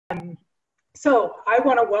So I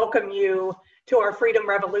want to welcome you to our Freedom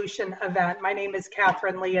Revolution event. My name is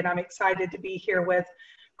Catherine Lee, and I'm excited to be here with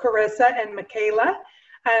Carissa and Michaela.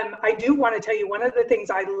 I do want to tell you one of the things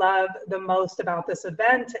I love the most about this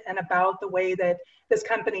event and about the way that this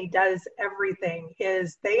company does everything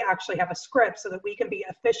is they actually have a script so that we can be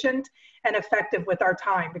efficient and effective with our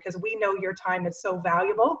time, because we know your time is so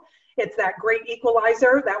valuable. It's that great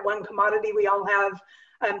equalizer, that one commodity we all have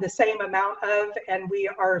the same amount of, and we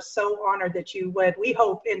are so honored that you would, we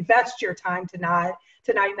hope, invest your time tonight,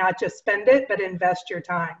 not just spend it, but invest your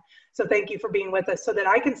time. So thank you for being with us. So that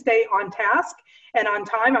I can stay on task and on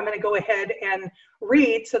time, I'm going to go ahead and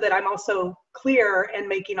read so that I'm also clear and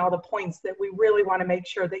making all the points that we really want to make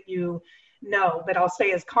sure that you know, but I'll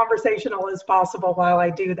stay as conversational as possible while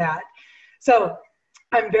I do that. So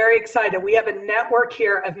I'm very excited. We have a network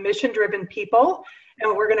here of mission-driven people,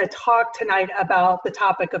 and we're going to talk tonight about the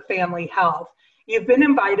topic of family health. You've been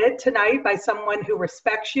invited tonight by someone who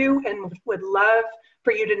respects you and would love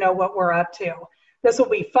for you to know what we're up to. This will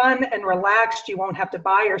be fun and relaxed. You won't have to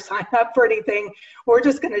buy or sign up for anything. We're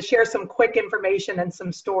just going to share some quick information and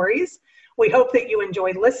some stories. We hope that you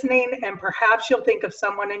enjoy listening, and perhaps you'll think of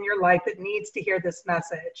someone in your life that needs to hear this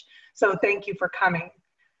message. So thank you for coming.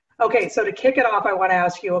 Okay, so to kick it off, I want to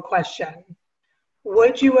ask you a question.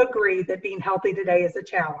 Would you agree that being healthy today is a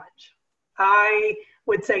challenge? I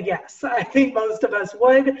would say yes. I think most of us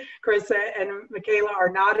would. Carissa and Michaela are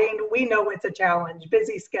nodding. We know it's a challenge.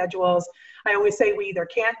 Busy schedules. I always say we either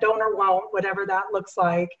can't, don't, or won't, whatever that looks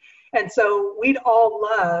like. And so we'd all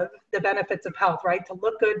love the benefits of health, right? To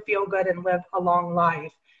look good, feel good, and live a long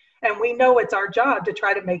life. And we know it's our job to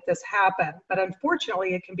try to make this happen. But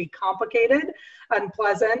unfortunately, it can be complicated,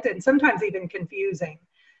 unpleasant, and sometimes even confusing.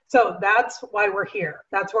 So that's why we're here.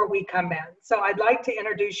 That's where we come in. So I'd like to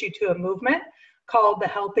introduce you to a movement called the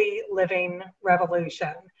Healthy Living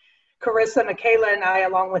Revolution. Carissa, Michaela, and I,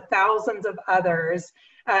 along with thousands of others,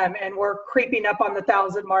 and we're creeping up on the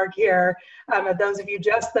 1,000 mark here, those of you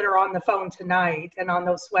just that are on the phone tonight and on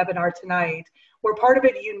this webinar tonight, we're part of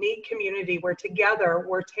a unique community where together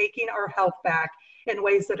we're taking our health back in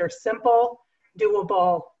ways that are simple,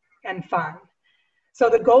 doable, and fun. So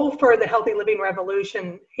the goal for the Healthy Living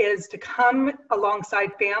Revolution is to come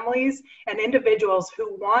alongside families and individuals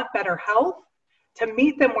who want better health, to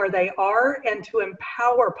meet them where they are, and to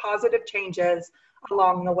empower positive changes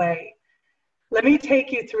along the way. Let me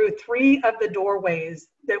take you through 3 of the doorways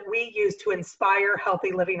that we use to inspire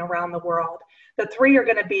healthy living around the world. The 3 are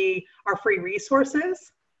going to be our free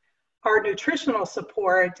resources, our nutritional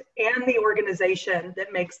support, and the organization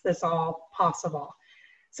that makes this all possible.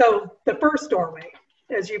 So the first doorway,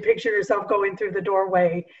 as you picture yourself going through the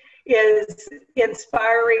doorway, is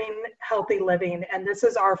inspiring healthy living, and this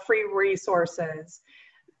is our free resources.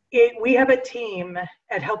 We have a team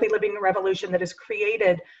at Healthy Living Revolution that has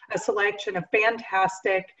created a selection of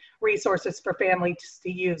fantastic resources for families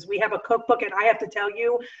to use. We have a cookbook, and I have to tell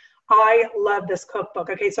you, I love this cookbook.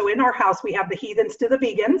 Okay, so in our house, we have the heathens to the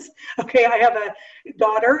vegans. Okay, I have a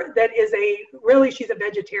daughter that is she's a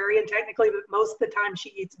vegetarian technically, but most of the time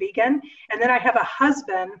she eats vegan. And then I have a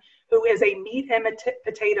husband who is a meat and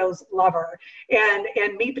potatoes lover.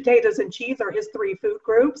 And meat, potatoes, and cheese are his 3 food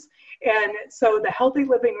groups. And so the Healthy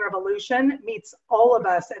Living Revolution meets all of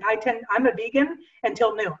us. And I'm a vegan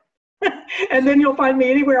until noon. And then you'll find me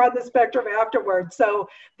anywhere on the spectrum afterwards. So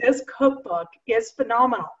this cookbook is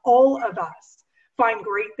phenomenal. All of us find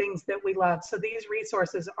great things that we love. So these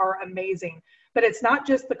resources are amazing. But it's not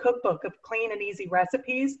just the cookbook of clean and easy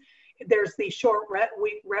recipes. There's these short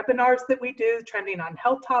webinars that we do trending on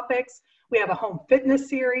health topics. We have a home fitness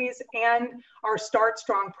series and our Start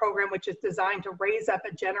Strong program, which is designed to raise up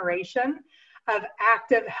a generation of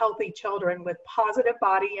active, healthy children with positive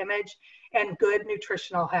body image and good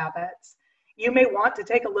nutritional habits. You may want to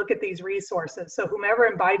take a look at these resources. So whomever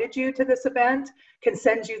invited you to this event can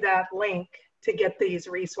send you that link to get these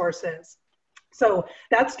resources. So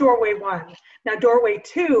that's doorway 1. Now doorway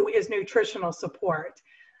 2 is nutritional support.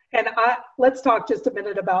 And let's talk just a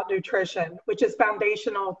minute about nutrition, which is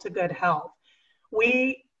foundational to good health.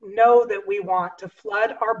 We know that we want to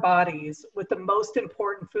flood our bodies with the most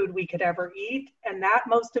important food we could ever eat. And that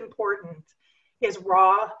most important is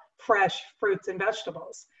raw, fresh fruits and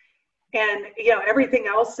vegetables. And, everything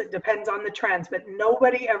else, it depends on the trends, but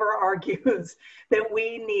nobody ever argues that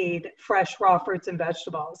we need fresh, raw fruits and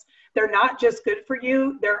vegetables. They're not just good for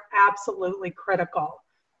you, they're absolutely critical.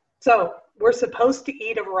 So we're supposed to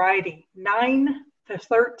eat a variety, 9 to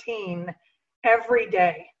 13 every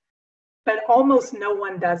day, but almost no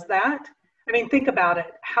one does that. I mean, think about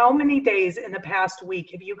it. How many days in the past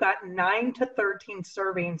week have you got 9 to 13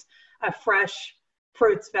 servings of fresh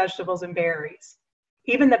fruits, vegetables, and berries.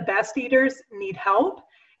 Even the best eaters need help.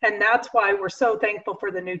 And that's why we're so thankful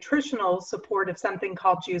for the nutritional support of something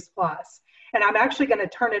called Juice Plus. And I'm actually going to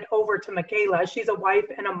turn it over to Michaela. She's a wife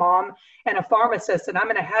and a mom and a pharmacist. And I'm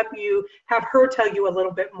going to have her tell you a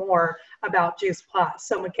little bit more about Juice Plus.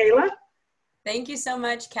 So Michaela? Thank you so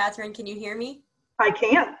much, Catherine. Can you hear me? I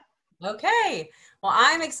can. Okay. Well,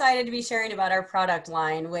 I'm excited to be sharing about our product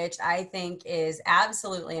line, which I think is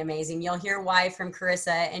absolutely amazing. You'll hear why from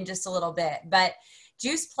Carissa in just a little bit. But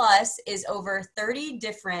Juice Plus is over 30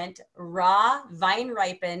 different raw,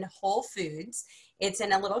 vine-ripened whole foods. It's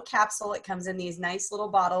in a little capsule. It comes in these nice little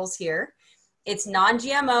bottles here. It's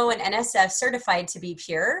non-GMO and NSF certified to be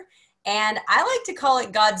pure. And I like to call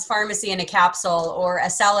it God's pharmacy in a capsule, or a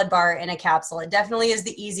salad bar in a capsule. It definitely is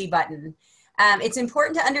the easy button. It's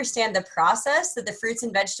important to understand the process that the fruits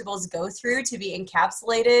and vegetables go through to be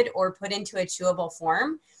encapsulated or put into a chewable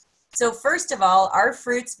form. So first of all, our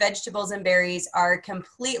fruits, vegetables, and berries are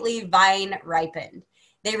completely vine ripened.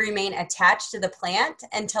 They remain attached to the plant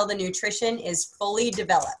until the nutrition is fully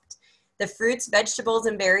developed. The fruits, vegetables,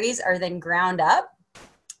 and berries are then ground up,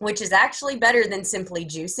 which is actually better than simply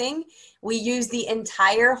juicing. We use the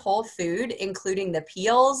entire whole food, including the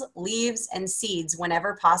peels, leaves, and seeds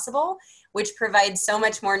whenever possible, which provides so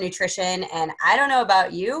much more nutrition. And I don't know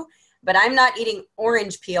about you, but I'm not eating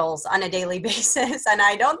orange peels on a daily basis. And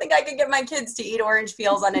I don't think I could get my kids to eat orange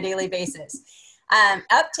peels on a daily basis.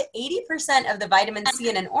 Up to 80% of the vitamin C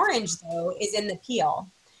in an orange, though, is in the peel.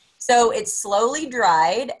 So it's slowly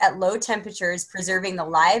dried at low temperatures, preserving the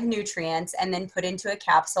live nutrients, and then put into a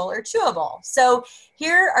capsule or chewable. So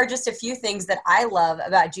here are just a few things that I love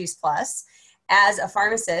about Juice Plus. As a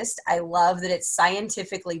pharmacist, I love that it's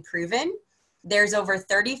scientifically proven. There's over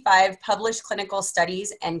 35 published clinical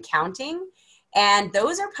studies and counting, and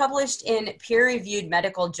those are published in peer-reviewed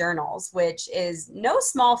medical journals, which is no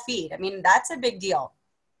small feat. I mean, that's a big deal.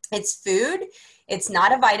 It's food, it's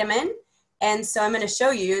not a vitamin, and so I'm going to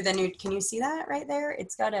show you the new, can you see that right there?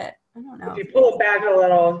 It's got a, I don't know. If you pull it back a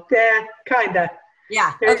little, yeah, kind of.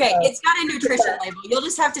 Yeah, okay, it's got a nutrition label. You'll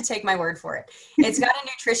just have to take my word for it. It's got a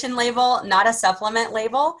nutrition label, not a supplement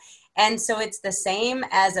label. And so it's the same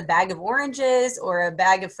as a bag of oranges or a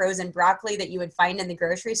bag of frozen broccoli that you would find in the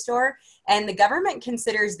grocery store. And the government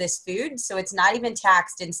considers this food, so it's not even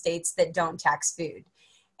taxed in states that don't tax food.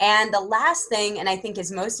 And the last thing, and I think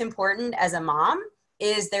is most important as a mom,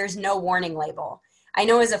 is there's no warning label. I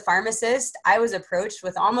know as a pharmacist, I was approached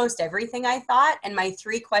with almost everything I thought. And my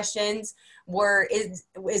 3 questions were, is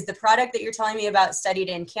the product that you're telling me about studied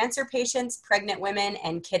in cancer patients, pregnant women,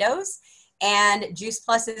 and kiddos? And Juice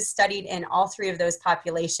Plus is studied in all 3 of those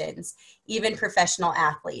populations, even professional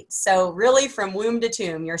athletes. So really from womb to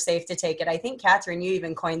tomb, you're safe to take it. I think, Catherine, you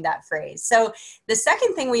even coined that phrase. So the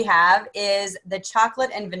second thing we have is the chocolate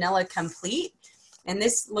and vanilla complete. And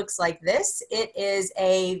this looks like this. It is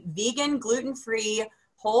a vegan, gluten-free,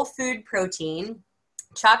 whole food protein,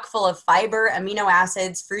 chock full of fiber, amino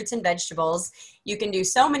acids, fruits, and vegetables. You can do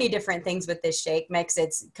so many different things with this shake mix.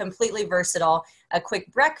 It's completely versatile. A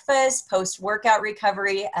quick breakfast, post-workout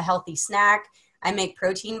recovery, a healthy snack. I make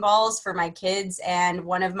protein balls for my kids, and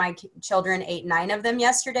one of my children ate 9 of them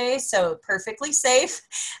yesterday, so perfectly safe.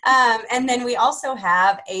 And then we also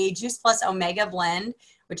have a Juice Plus Omega blend,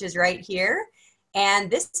 which is right here.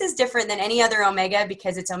 And this is different than any other omega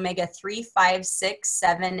because it's omega 3, 5, 6,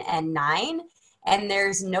 7, and 9. And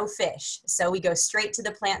there's no fish. So we go straight to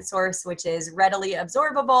the plant source, which is readily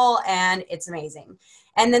absorbable, and it's amazing.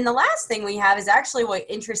 And then the last thing we have is actually what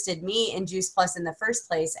interested me in Juice Plus in the first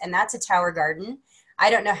place, and that's a tower garden. I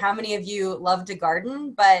don't know how many of you love to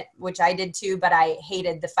garden, but which I did too, but I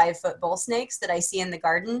hated the 5-foot bull snakes that I see in the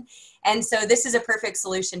garden. And so this is a perfect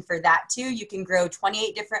solution for that too. You can grow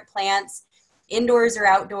 28 different plants, indoors or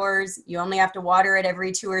outdoors. You only have to water it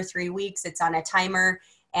every 2 or 3 weeks. It's on a timer.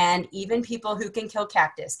 And even people who can kill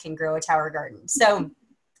cactus can grow a tower garden. So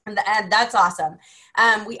that's awesome.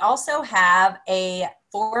 We also have a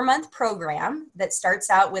 4-month program that starts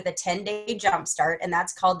out with a 10-day jumpstart, and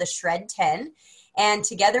that's called the Shred 10. And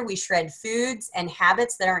together we shred foods and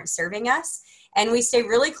habits that aren't serving us. And we stay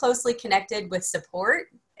really closely connected with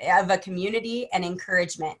support of a community and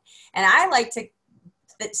encouragement. And I like to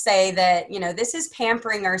say that, you know, this is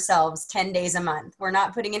pampering ourselves 10 days a month. We're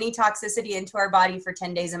not putting any toxicity into our body for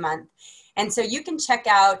 10 days a month. And so you can check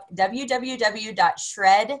out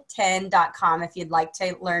www.shred10.com if you'd like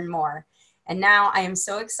to learn more. And now I am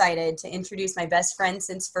so excited to introduce my best friend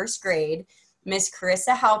since first grade, Miss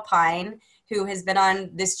Carissa Halpine, who has been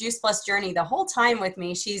on this Juice Plus journey the whole time with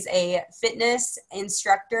me. She's a fitness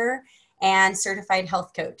instructor and certified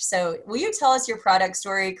health coach. So will you tell us your product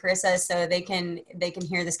story, Carissa, so they can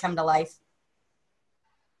hear this come to life?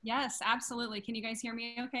 Yes, absolutely. Can you guys hear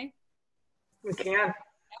me okay? We can.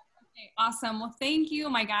 Okay, awesome. Well, thank you. Oh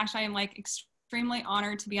my gosh, I am like extremely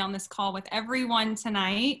honored to be on this call with everyone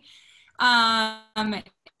tonight. And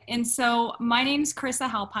so my name is Carissa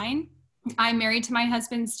Halpine. I'm married to my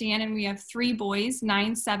husband, Stan, and we have 3 boys,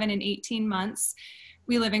 9, 7, and 18 months.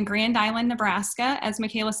 We live in Grand Island, Nebraska. As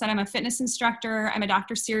Michaela said, I'm a fitness instructor. I'm a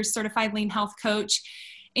Dr. Sears certified lean health coach.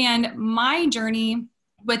 And my journey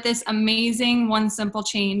with this amazing One Simple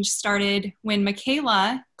Change started when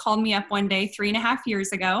Michaela called me up one day 3.5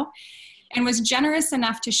 years ago and was generous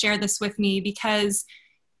enough to share this with me, because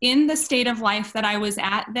in the state of life that I was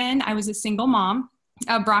at then, I was a single mom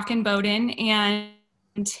of Brock and Bowden, and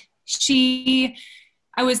I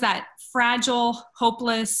was that fragile,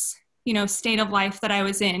 hopeless, state of life that I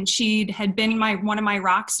was in. She had been one of my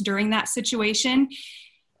rocks during that situation.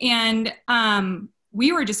 And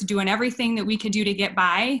we were just doing everything that we could do to get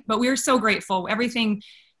by, but we were so grateful.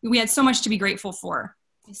 We had so much to be grateful for.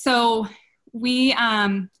 So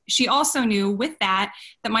she also knew with that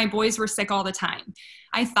my boys were sick all the time.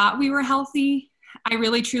 I thought we were healthy. I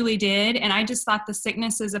really, truly did. And I just thought the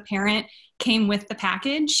sickness as a parent came with the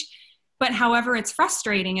package. But however, it's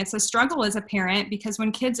frustrating. It's a struggle as a parent, because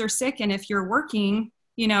when kids are sick and if you're working,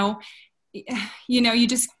 you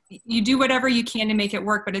do whatever you can to make it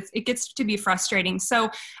work, but it gets to be frustrating.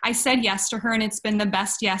 So I said yes to her, and it's been the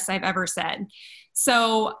best yes I've ever said.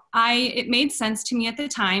 So it made sense to me at the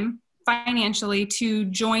time financially to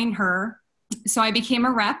join her. So I became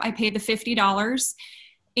a rep. I paid the $50,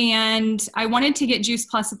 and I wanted to get Juice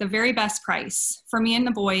Plus at the very best price for me and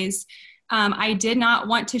the boys. I did not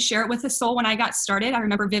want to share it with a soul when I got started. I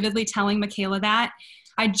remember vividly telling Michaela that.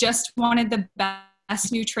 I just wanted the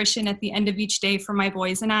best nutrition at the end of each day for my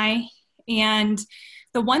boys and I. And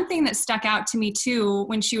the one thing that stuck out to me too,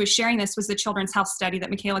 when she was sharing this, was the children's health study that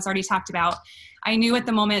Michaela's already talked about. I knew at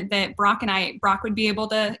the moment that Brock would be able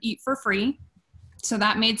to eat for free. So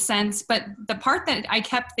that made sense. But the part that I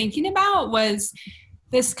kept thinking about was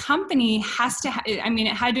this company it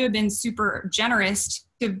had to have been super generous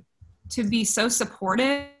to be so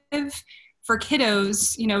supportive for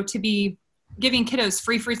kiddos, to be giving kiddos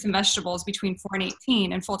free fruits and vegetables between 4 and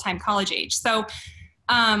 18 and full-time college age. So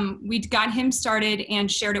we got him started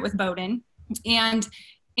and shared it with Bowden. And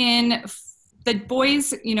in the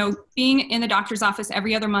boys, being in the doctor's office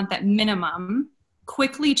every other month at minimum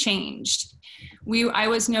quickly changed. I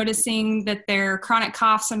was noticing that their chronic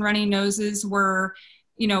coughs and runny noses were,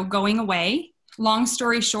 going away. Long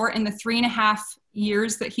story short, in the 3.5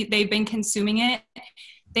 years that they've been consuming it,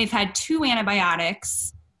 they've had 2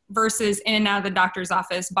 antibiotics versus in and out of the doctor's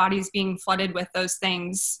office, bodies being flooded with those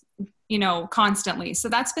things, constantly. So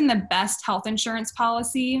that's been the best health insurance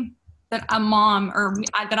policy that a mom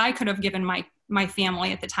that I could have given my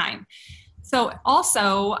family at the time. So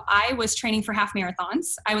also I was training for half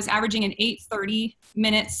marathons. I was averaging an 8:30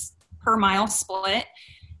 minutes per mile split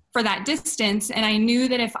for that distance. And I knew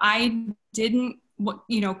that if I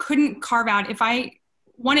couldn't carve out, if I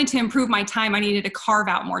wanted to improve my time, I needed to carve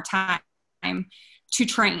out more time to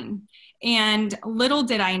train. And little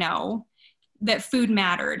did I know that food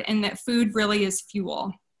mattered and that food really is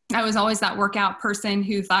fuel. I was always that workout person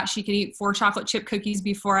who thought she could eat 4 chocolate chip cookies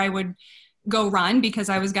before I would go run because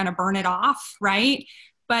I was going to burn it off, right?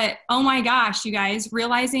 But oh my gosh, you guys,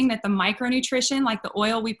 realizing that the micronutrition, like the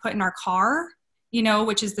oil we put in our car,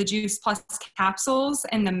 which is the Juice Plus capsules,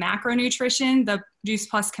 and the macronutrition, the Juice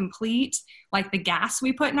Plus Complete, like the gas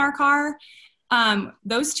we put in our car,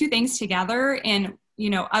 those 2 things together and,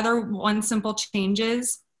 other One Simple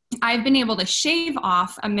changes, I've been able to shave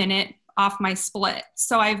off a minute off my split.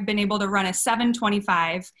 So I've been able to run a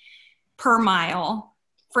 7:25 per mile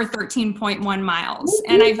for 13.1 miles.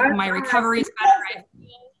 And my recovery is better.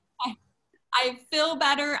 I feel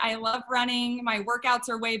better. I love running. My workouts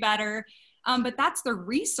are way better. But that's the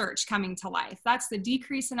research coming to life. That's the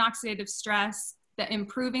decrease in oxidative stress, the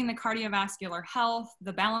improving the cardiovascular health,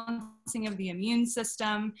 the balancing of the immune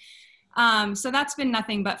system. So that's been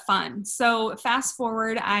nothing but fun. So fast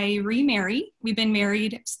forward, I remarry. We've been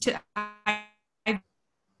married to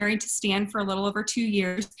Stan for a little over 2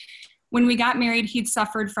 years. When we got married, he'd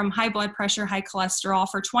suffered from high blood pressure, high cholesterol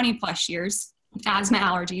for 20 plus years, asthma,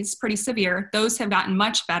 allergies, pretty severe. Those have gotten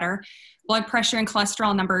much better. Blood pressure and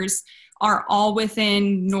cholesterol numbers are all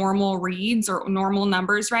within normal reads or normal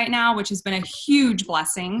numbers right now, which has been a huge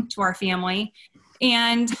blessing to our family.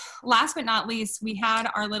 And last but not least, we had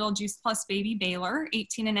our little Juice Plus baby Baylor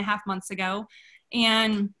 18.5 months ago.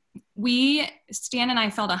 And Stan and I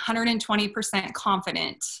felt 120%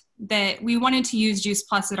 confident that we wanted to use Juice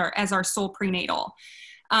Plus as our sole prenatal.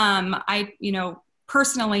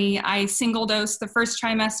 Personally, I single dosed the first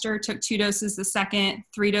trimester, took 2 doses the second,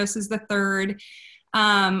 3 doses the third.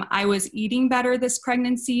 I was eating better this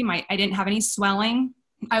pregnancy. I didn't have any swelling.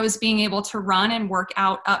 I was being able to run and work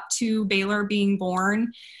out up to Baylor being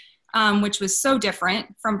born, which was so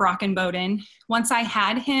different from Brock and Bowden. Once I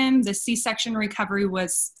had him, the C-section recovery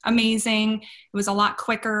was amazing. It was a lot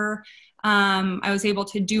quicker. I was able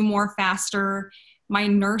to do more faster. My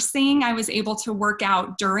nursing, I was able to work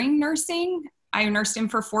out during nursing. I nursed him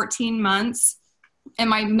for 14 months and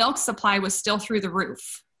my milk supply was still through the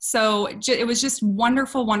roof. So it was just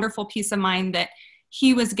wonderful, wonderful peace of mind that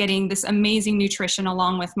he was getting this amazing nutrition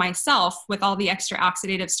along with myself with all the extra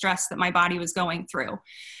oxidative stress that my body was going through.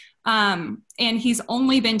 And he's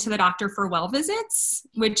only been to the doctor for well visits,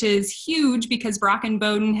 which is huge because Brock and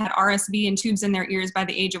Bowden had RSV and tubes in their ears by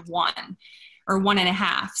the age of 1 or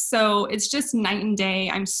 1.5. So it's just night and day.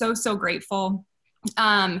 I'm so, so grateful.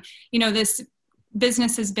 This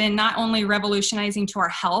business has been not only revolutionizing to our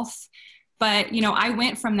health, but, I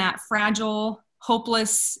went from that fragile,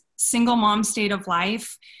 hopeless, single mom state of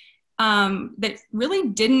life that really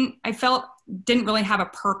didn't really have a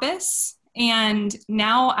purpose. And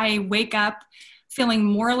now I wake up feeling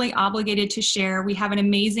morally obligated to share. We have an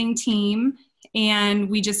amazing team and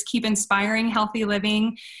we just keep inspiring healthy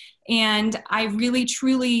living. And I really,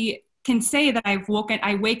 truly can say that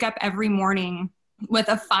I wake up every morning with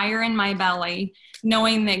a fire in my belly,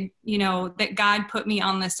 knowing that, that God put me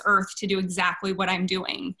on this earth to do exactly what I'm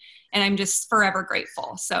doing. And I'm just forever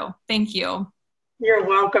grateful. So thank you. You're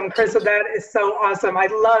welcome, Carissa. That is so awesome. I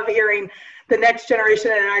love hearing the next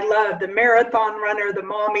generation, and I love the marathon runner, the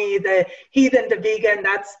mommy, the heathen to vegan.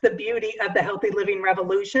 That's the beauty of the healthy living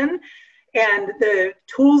revolution. And the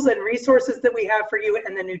tools and resources that we have for you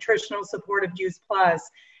and the nutritional support of Juice Plus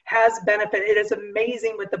has benefit. It is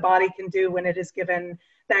amazing what the body can do when it is given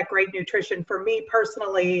that great nutrition. For me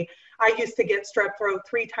personally, I used to get strep throat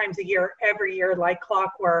 3 times a year, every year, like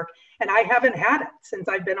clockwork. And I haven't had it since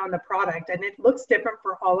I've been on the product. And it looks different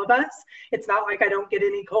for all of us. It's not like I don't get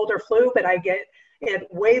any cold or flu, but I get it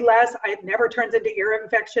way less. It never turns into ear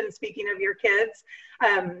infection, speaking of your kids,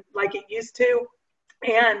 like it used to.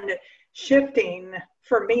 And shifting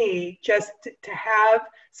for me, just to have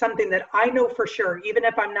something that I know for sure, even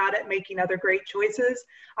if I'm not at making other great choices,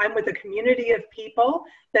 I'm with a community of people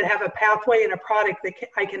that have a pathway and a product that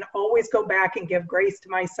I can always go back and give grace to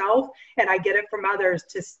myself, and I get it from others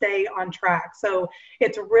to stay on track. So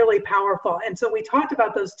it's really powerful. And so we talked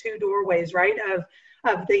about those 2 doorways, right,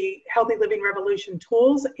 of the Healthy Living Revolution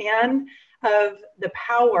tools and of the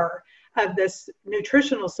power of this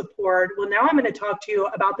nutritional support. Well, now I'm going to talk to you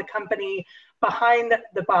about the company behind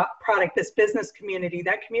the product, this business community,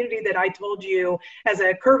 that community that I told you as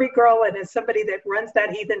a curvy girl and as somebody that runs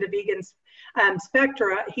that heathen to vegan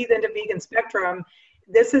spectrum.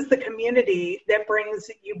 This is the community that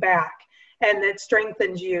brings you back and that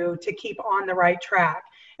strengthens you to keep on the right track.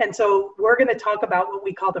 And so we're going to talk about what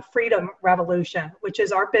we call the Freedom Revolution, which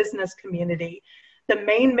is our business community. The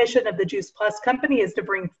main mission of the Juice Plus company is to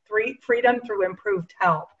bring freedom through improved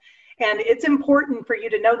health. And it's important for you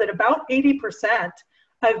to know that about 80%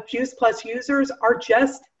 of Juice Plus users are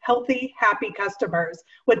just healthy, happy customers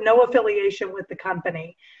with no affiliation with the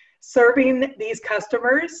company. Serving these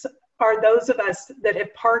customers are those of us that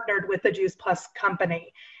have partnered with the Juice Plus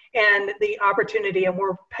company and the opportunity, and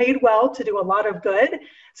we're paid well to do a lot of good.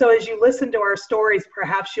 So as you listen to our stories,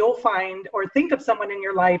 perhaps you'll find or think of someone in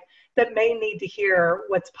your life that may need to hear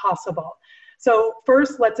what's possible. So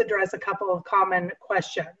first, let's address a couple of common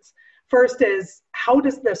questions. First is, how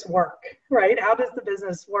does this work, right? How does the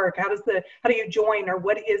business work? How do you join, or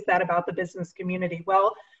what is that about the business community?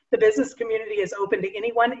 Well, the business community is open to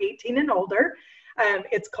anyone 18 and older.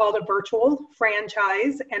 It's called a virtual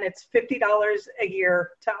franchise, and it's $50 a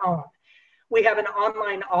year to own. We have an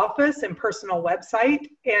online office and personal website,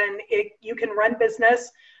 and you can run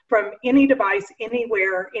business from any device,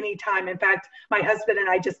 anywhere, anytime. In fact, my husband and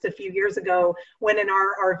I just a few years ago went in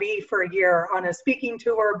our RV for a year on a speaking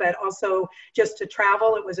tour, but also just to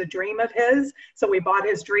travel. It was a dream of his. So we bought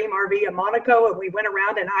his dream RV in Monaco, and we went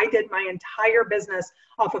around, and I did my entire business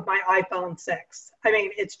off of my iPhone 6. I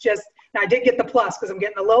mean, it's just, now I did get the Plus because I'm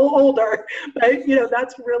getting a little older, but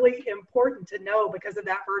that's really important to know because of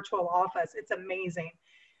that virtual office. It's amazing.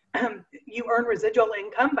 You earn residual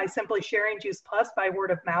income by simply sharing Juice Plus by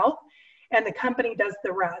word of mouth, and the company does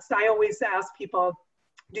the rest. I always ask people,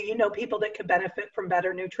 do you know people that could benefit from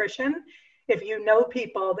better nutrition? If you know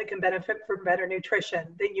people that can benefit from better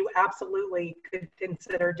nutrition, then you absolutely could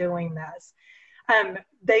consider doing this.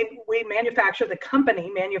 We manufacture, the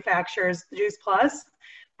company manufactures Juice Plus.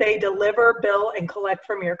 They deliver, bill, and collect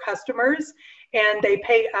from your customers, and they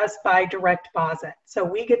pay us by direct deposit. So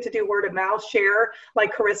we get to do word of mouth share.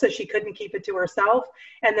 Like Carissa, she couldn't keep it to herself,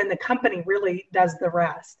 and then the company really does the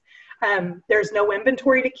rest. There's no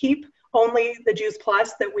inventory to keep. Only the Juice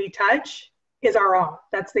Plus that we touch is our own.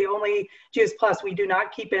 That's the only Juice Plus. We do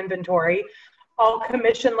not keep inventory. All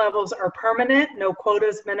commission levels are permanent, no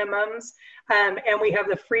quotas, minimums, and we have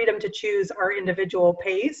the freedom to choose our individual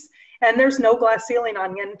pace. And there's no glass ceiling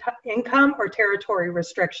on income or territory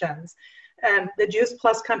restrictions. The Juice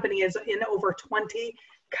Plus company is in over 20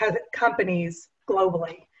 companies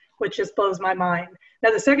globally, which just blows my mind. Now,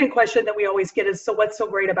 the second question that we always get is, so what's so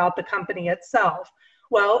great about the company itself?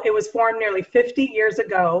 Well, it was formed nearly 50 years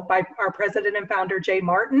ago by our president and founder, Jay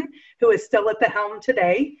Martin, who is still at the helm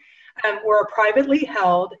today. We're a privately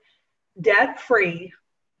held, debt-free,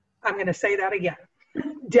 I'm going to say that again,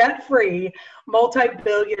 debt-free,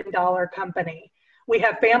 multi-billion-dollar company. We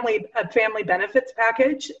have a family benefits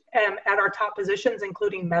package at our top positions,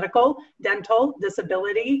 including medical, dental,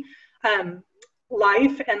 disability,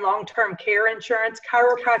 life and long-term care insurance,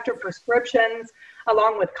 chiropractor prescriptions,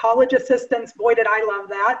 along with college assistance. Boy, did I love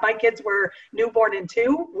that. My kids were newborn in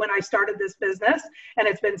 2 when I started this business, and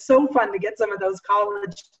it's been so fun to get some of those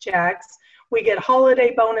college checks. We get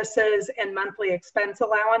holiday bonuses and monthly expense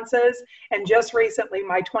allowances. And just recently,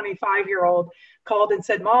 my 25-year-old called and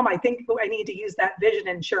said, Mom, I think I need to use that vision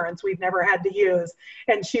insurance we've never had to use.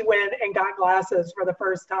 And she went and got glasses for the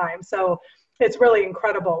first time. So it's really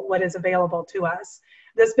incredible what is available to us.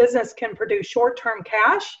 This business can produce short-term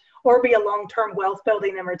cash or be a long-term wealth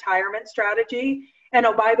building and retirement strategy. And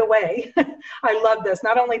oh, by the way, I love this.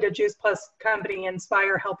 Not only did Juice Plus company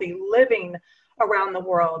inspire healthy living around the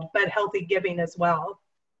world, but healthy giving as well.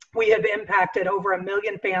 We have impacted over 1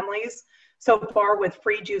 million families so far with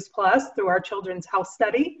free Juice Plus through our Children's Health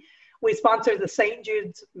Study. We sponsor the St.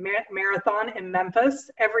 Jude's Marathon in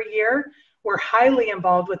Memphis every year. We're highly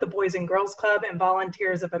involved with the Boys and Girls Club and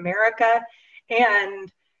Volunteers of America.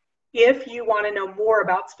 And if you want to know more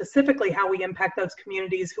about specifically how we impact those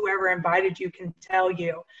communities, whoever invited you can tell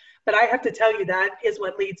you. But I have to tell you, that is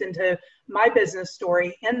what leads into my business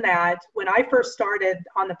story, in that when I first started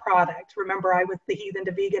on the product, remember I was the heathen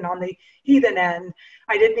to vegan on the heathen end.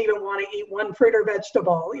 I didn't even want to eat one fruit or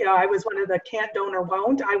vegetable. You know, I was one of the can't, don't, or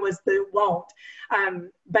won't. I was the won't.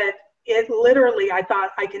 But it literally, I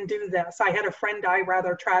thought I can do this. I had a friend die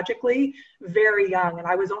rather tragically, very young, and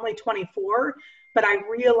I was only 24, but I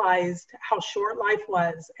realized how short life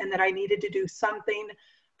was and that I needed to do something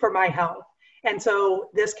for my health. And so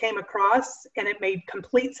this came across and it made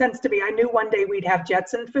complete sense to me. I knew one day we'd have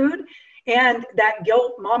Jetson food, and that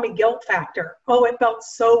guilt, mommy guilt factor. Oh, it felt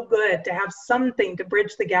so good to have something to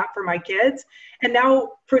bridge the gap for my kids. And now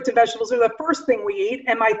fruits and vegetables are the first thing we eat.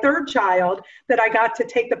 And my third child that I got to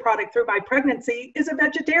take the product through my pregnancy is a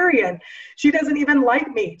vegetarian. She doesn't even like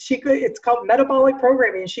meat. It's called metabolic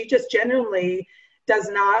programming. She just genuinely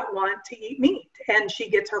does not want to eat meat, and she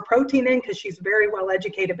gets her protein in because she's very well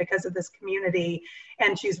educated because of this community,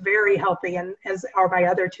 and she's very healthy, and as are my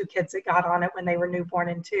other 2 kids that got on it when they were newborn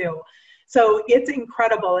in 2. So it's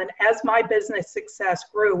incredible. And as my business success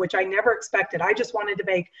grew, which I never expected, I just wanted to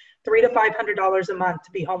make $300 to $500 a month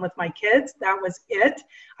to be home with my kids. That was it.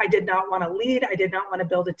 I did not want to lead. I did not want to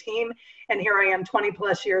build a team. And here I am 20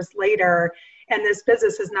 plus years later. And this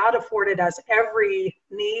business has not afforded us every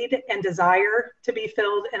need and desire to be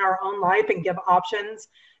filled in our own life and give options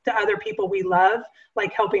to other people we love,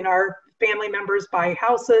 like helping our family members buy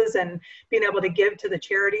houses and being able to give to the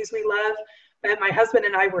charities we love. But my husband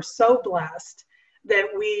and I were so blessed that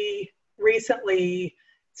we recently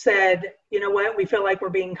said, you know what, we feel like we're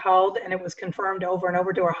being called, and it was confirmed over and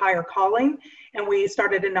over to our higher calling. And we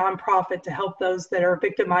started a nonprofit to help those that are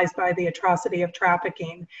victimized by the atrocity of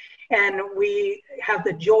trafficking. And we have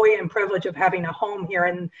the joy and privilege of having a home here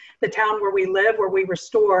in the town where we live, where we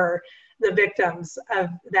restore the victims of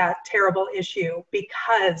that terrible issue,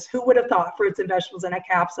 because who would have thought fruits and vegetables in a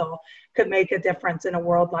capsule could make a difference in a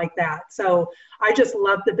world like that? So I just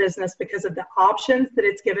love the business because of the options that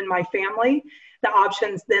it's given my family, the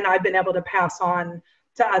options then I've been able to pass on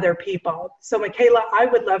to other people. So Michaela, I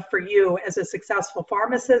would love for you as a successful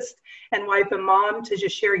pharmacist and wife and mom to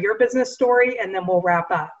just share your business story, and then we'll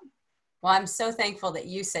wrap up. Well, I'm so thankful that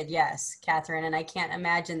you said yes, Catherine, and I can't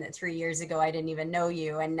imagine that 3 years ago I didn't even know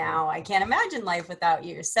you, and now I can't imagine life without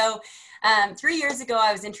you. So 3 years ago,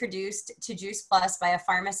 I was introduced to Juice Plus by a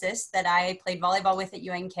pharmacist that I played volleyball with at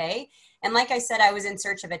UNK. And like I said, I was in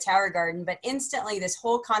search of a tower garden, but instantly this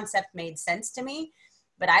whole concept made sense to me.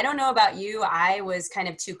 But I don't know about you. I was kind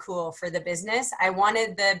of too cool for the business. I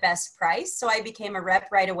wanted the best price. So I became a rep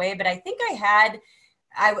right away. But I think I had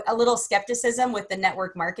a little skepticism with the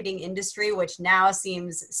network marketing industry, which now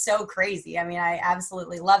seems so crazy. I mean, I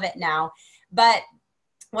absolutely love it now. But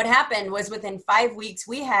what happened was within 5 weeks,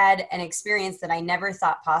 we had an experience that I never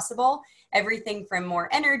thought possible. Everything from more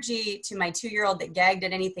energy to my 2-year-old that gagged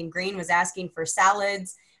at anything green was asking for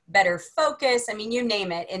salads, better focus. I mean, you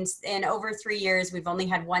name it. In over 3 years, we've only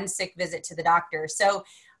had 1 sick visit to the doctor. So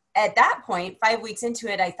at that point, 5 weeks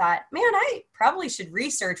into it, I thought, man, I probably should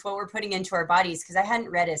research what we're putting into our bodies, because I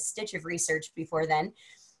hadn't read a stitch of research before then.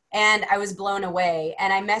 And I was blown away.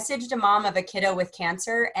 And I messaged a mom of a kiddo with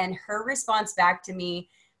cancer, and her response back to me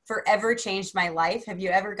forever changed my life. Have you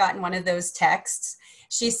ever gotten one of those texts?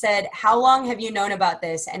 She said, "How long have you known about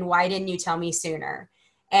this, and why didn't you tell me sooner?"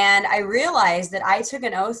 And I realized that I took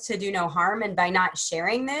an oath to do no harm. And by not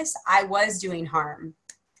sharing this, I was doing harm.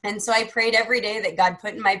 And so I prayed every day that God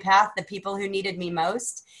put in my path the people who needed me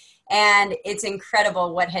most. And it's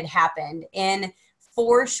incredible what had happened. In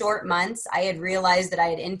 4 short months, I had realized that I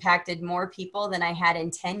had impacted more people than I had in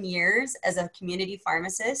 10 years as a community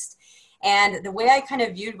pharmacist. And the way I kind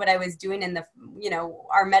of viewed what I was doing in the,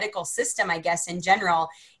 our medical system, I guess, in general,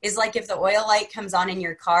 is like if the oil light comes on in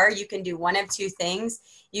your car, you can do one of 2 things.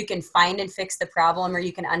 You can find and fix the problem, or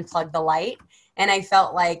you can unplug the light. And I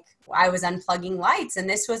felt like I was unplugging lights, and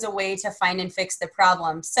this was a way to find and fix the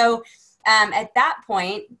problem. So at that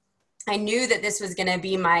point, I knew that this was going to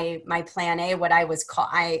be my plan A, what I was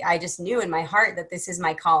I just knew in my heart that this is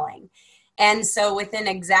my calling. And so within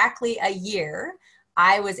exactly a year,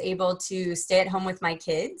 I was able to stay at home with my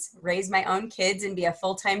kids, raise my own kids, and be a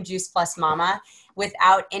full-time Juice Plus mama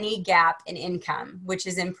without any gap in income, which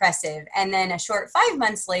is impressive. And then a short 5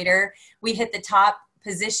 months later, we hit the top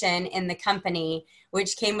position in the company,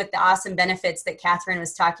 which came with the awesome benefits that Catherine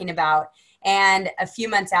was talking about. And a few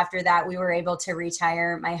months after that, we were able to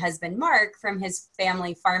retire my husband, Mark, from his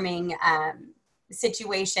family farming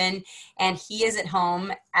situation. And he is at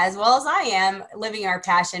home, as well as I am, living our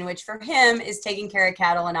passion, which for him is taking care of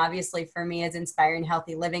cattle. And obviously for me is inspiring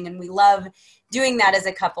healthy living. And we love doing that as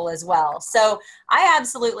a couple as well. So I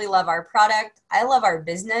absolutely love our product. I love our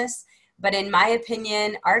business. But in my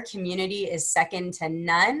opinion, our community is second to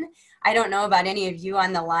none. I don't know about any of you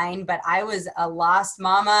on the line, but I was a lost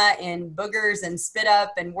mama in boogers and spit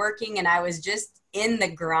up and working, and I was just in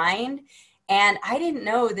the grind. And I didn't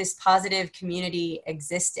know this positive community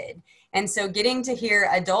existed. And so getting to hear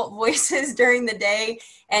adult voices during the day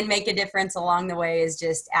and make a difference along the way is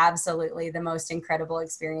just absolutely the most incredible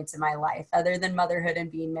experience of my life, other than motherhood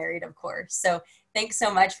and being married, of course. So thanks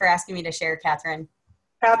so much for asking me to share, Catherine.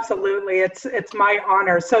 Absolutely. It's my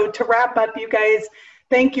honor. So to wrap up, you guys,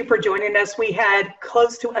 thank you for joining us. We had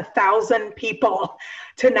close to 1,000 people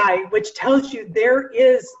tonight, which tells you there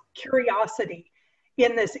is curiosity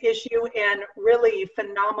in this issue and really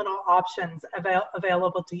phenomenal options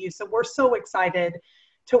available to you. So we're so excited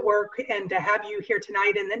to work and to have you here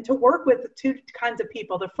tonight, and then to work with 2 kinds of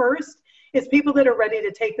people. The first is people that are ready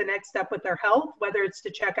to take the next step with their health, whether it's to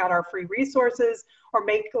check out our free resources or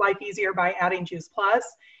make life easier by adding Juice Plus.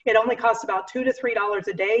 It only costs about $2 to $3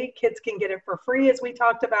 a day. Kids can get it for free, as we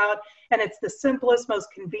talked about, and it's the simplest, most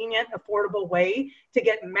convenient, affordable way to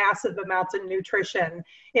get massive amounts of nutrition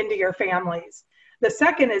into your families. The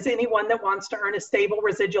second is anyone that wants to earn a stable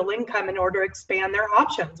residual income in order to expand their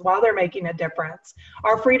options while they're making a difference.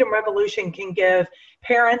 Our Freedom Revolution can give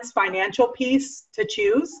parents financial peace to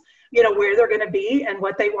choose, where they're going to be and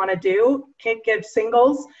what they want to do. Can give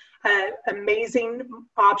singles amazing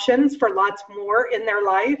options for lots more in their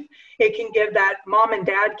life. It can give that mom and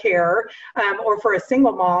dad care, or for a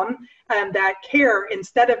single mom, that care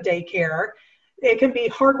instead of daycare. It can be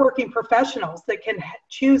hardworking professionals that can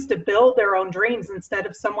choose to build their own dreams instead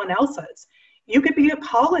of someone else's. You could be a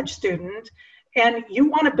college student and you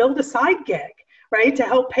want to build a side gig, right, to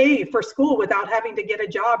help pay for school without having to get a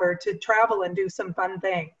job or to travel and do some fun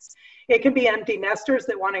things. It can be empty nesters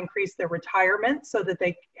that want to increase their retirement so that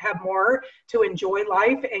they have more to enjoy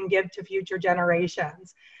life and give to future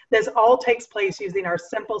generations. This all takes place using our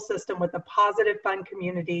simple system with a positive, fun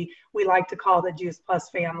community we like to call the Juice Plus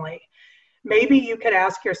family. Maybe you could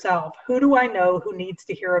ask yourself, who do I know who needs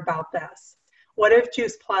to hear about this? What if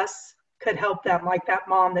Juice Plus could help them, like that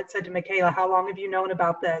mom that said to Michaela, how long have you known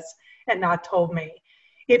about this and not told me?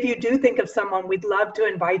 If you do think of someone, we'd love to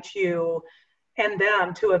invite you and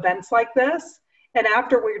them to events like this. And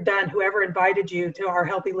after we're done, whoever invited you to our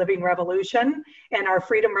Healthy Living Revolution and our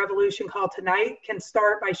Freedom Revolution call tonight can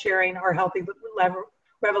start by sharing our Healthy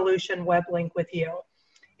Revolution web link with you,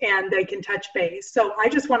 and they can touch base. So I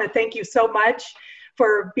just want to thank you so much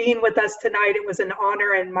for being with us tonight. It was an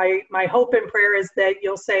honor, and my hope and prayer is that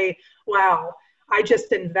you'll say, wow, I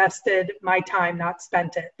just invested my time, not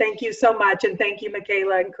spent it. Thank you so much, and thank you,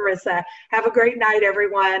 Michaela and Carissa. Have a great night,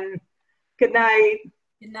 everyone. Good night.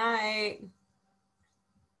 Good night.